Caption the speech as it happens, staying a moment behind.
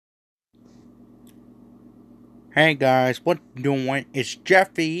Hey guys, what you doing? It's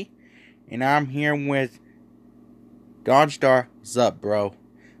Jeffy, and I'm here with Dodgestar. What's up, bro?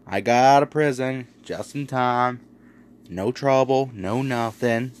 I got out of prison just in time. No trouble, no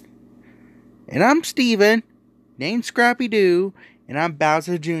nothing. And I'm Steven, named Scrappy Doo, and I'm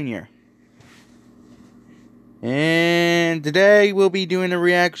Bowser Jr. And today we'll be doing a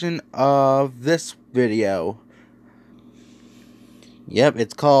reaction of this video. Yep,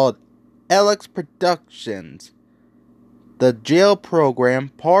 it's called Alex Productions. The Jail Program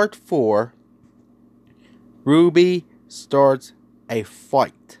Part 4. Ruby starts a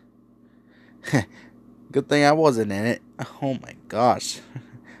fight. Good thing I wasn't in it. Oh my gosh.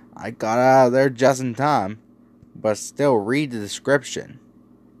 I got out of there just in time. But still, read the description.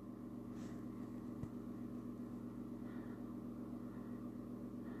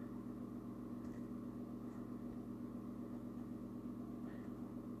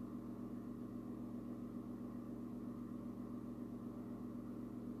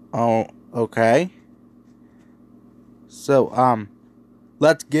 Oh, okay. So,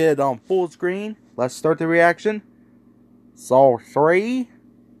 let's get it on full screen. Let's start the reaction. So, 3,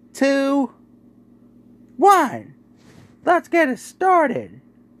 2, 1. Let's get it started.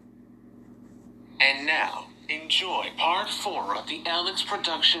 And now, enjoy Part 4 of the Alex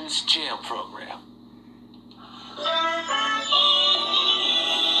Productions Jail Program.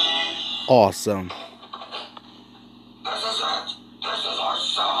 Awesome. This is it. This is our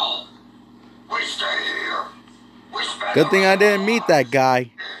cell. We stay here. We spend Good thing I didn't meet that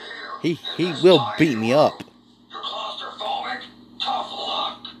guy. He will beat me up. You're claustrophobic? Tough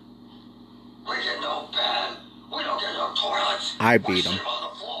luck. We get no bed. We don't get no toilets. I We beat him. sleep on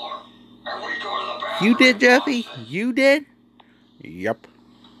the floor. And we go to the bathroom. You did, Jeffy? You did? Yep.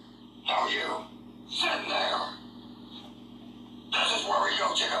 Now you, sit there. This is where we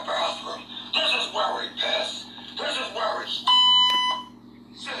go to the bathroom. This is where we piss. This is where we...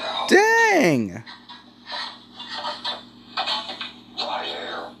 Sit down. Dang! Right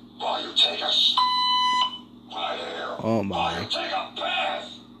here, while you take a right here, Oh while you my. take a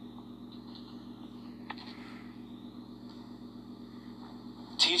piss.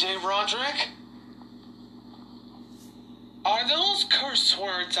 TJ Roderick? Are those curse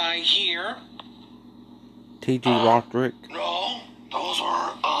words I hear? TG Roderick. No, those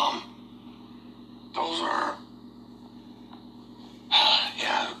are,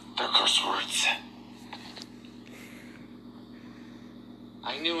 Yeah, they're curse words.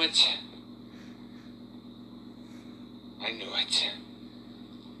 I knew it. I knew it.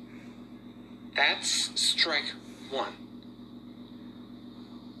 That's strike 1.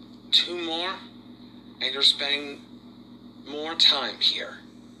 2 more, and you're spending more time here.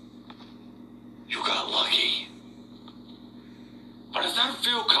 you got lucky. But does that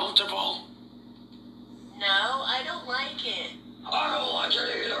feel comfortable? No, I don't like it. I don't like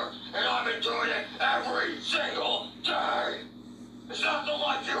it either, and I've been doing it every single day. Is that the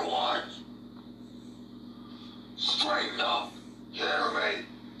life you want? Straighten up. You hear me?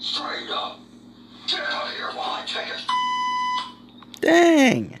 Straighten up. Get out of here while I take it.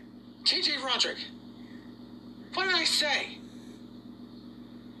 Dang! TJ Roderick, what did I say?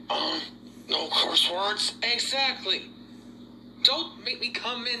 No curse words? Exactly. Don't make me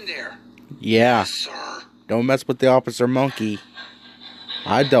come in there. Yeah. Yes, sir. Don't mess with the Officer Monkey.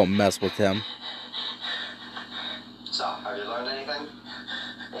 I don't mess with him. So, have you learned anything?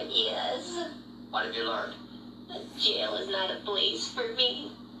 Yes, What have you learned? the jail is not a place for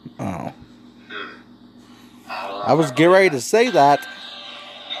me. Oh. I I was getting ready to say that.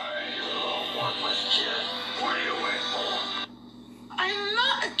 Hey, you little worthless kid. What are you in for? I'm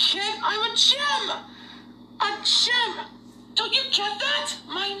not a kid. I'm a gem. A gem. Don't you get that?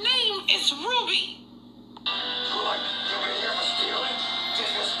 My name is Ruby. Good. You've been here for stealing?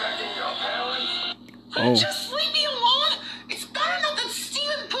 Disrespecting your parents? Oh. Just leave me alone. It's bad enough that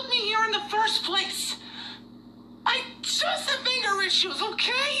Steven put me here in the first place. I just have anger issues,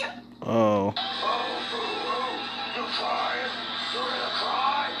 okay? Oh. Oh, boo-hoo. You're crying. You're gonna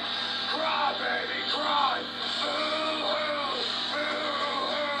cry. Cry, baby, cry. Boo-hoo.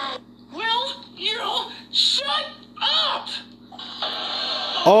 Boo-hoo. Will you shut up?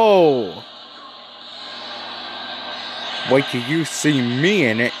 Oh. Wait till you see me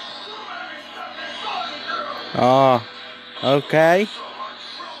in it. Okay.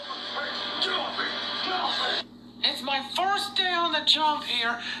 It's my first day on the job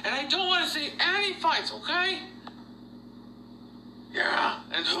here, and I don't want to see any fights, okay? Yeah,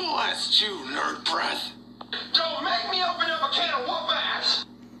 and who asked you, nerd breath? Don't make me open up a can of whoop ass.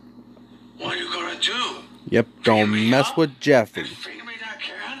 What are you gonna do? Yep, don't mess with Jeffy. Feed me that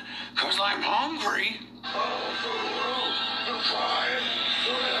can, 'cause I'm hungry. Oh, you crying?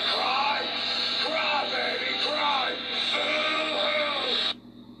 You gonna cry? Cry, baby, cry!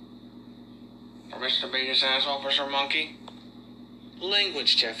 Permission to beat his ass, Officer Monkey?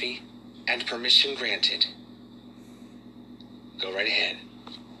 Language, Jeffy, and permission granted. Go right ahead.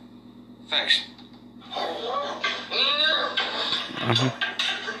 Thanks.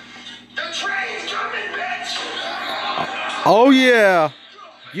 The train's coming, bitch! Oh yeah.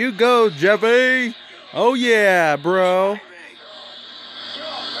 You go, Jeffy. Oh yeah, bro.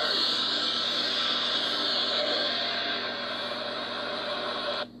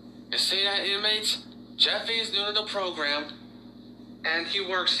 You see that, inmates? Jeffy is new to the program, and he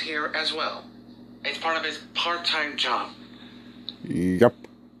works here as well. It's part of his part-time job. Yup.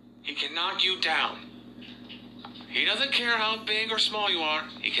 He can knock you down. He doesn't care how big or small you are.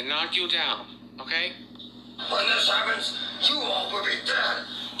 He can knock you down, okay? When this happens, you all will be dead.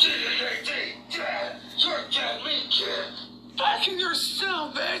 D-E-A-D, dead. You're dead meat, kid. Back in your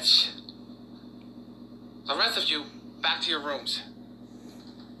cell, bitch! The rest of you, back to your rooms.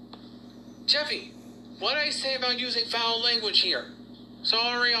 Jeffy, what did I say about using foul language here?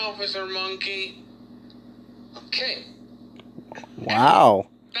 Sorry, Officer Monkey. Okay, Wow.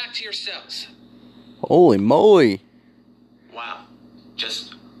 back to your cells. Holy moly. Wow.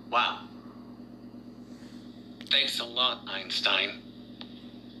 Just wow. Thanks a lot, Einstein.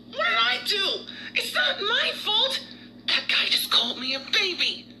 What did I do? It's not my fault. That guy just called me a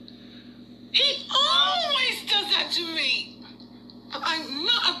baby. He always does that to me. I'm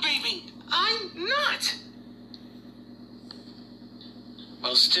not a baby. I'm not.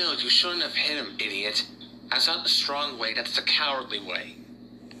 Well, still, you shouldn't have hit him, idiot. That's not the strong way, that's the cowardly way.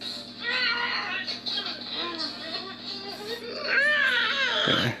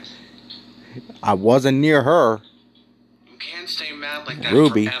 I wasn't near her. You can't stay mad like that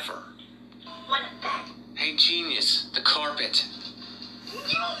Ruby. forever. Hey, genius, the carpet.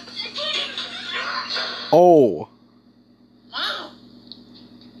 Oh, Wow.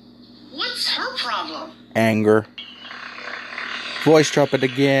 What's her problem? anger. Voice trumpet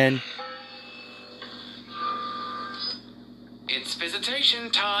again. It's visitation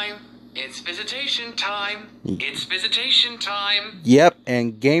time. It's visitation time. It's visitation time. Yep,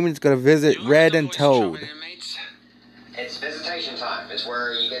 and Gaming's gonna visit You heard Red the and voice Toad. trumpet, inmates. It's visitation time. It's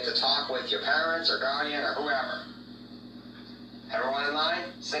where you get to talk with your parents or guardian or whoever. Everyone in line?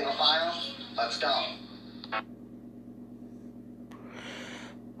 Single file? Let's go.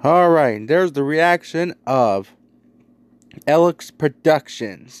 Alright, there's the reaction of Alex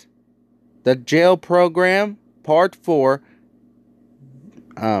Productions. The Jail Program, Part 4.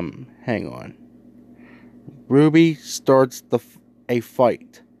 Hang on. Ruby starts a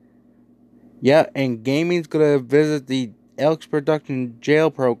fight. Yeah, and Gaming's gonna visit the Alex Production Jail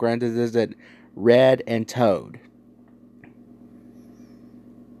Program to visit Red and Toad.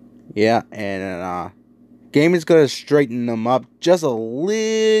 Yeah, and Gaming's gonna straighten them up just a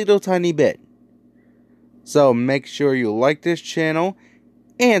little tiny bit. So make sure you like this channel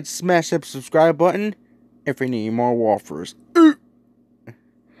and smash that subscribe button if you need more waffles.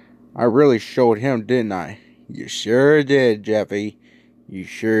 I really showed him, didn't I? You sure did, Jeffy. You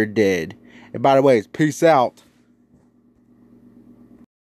sure did. And by the way, peace out.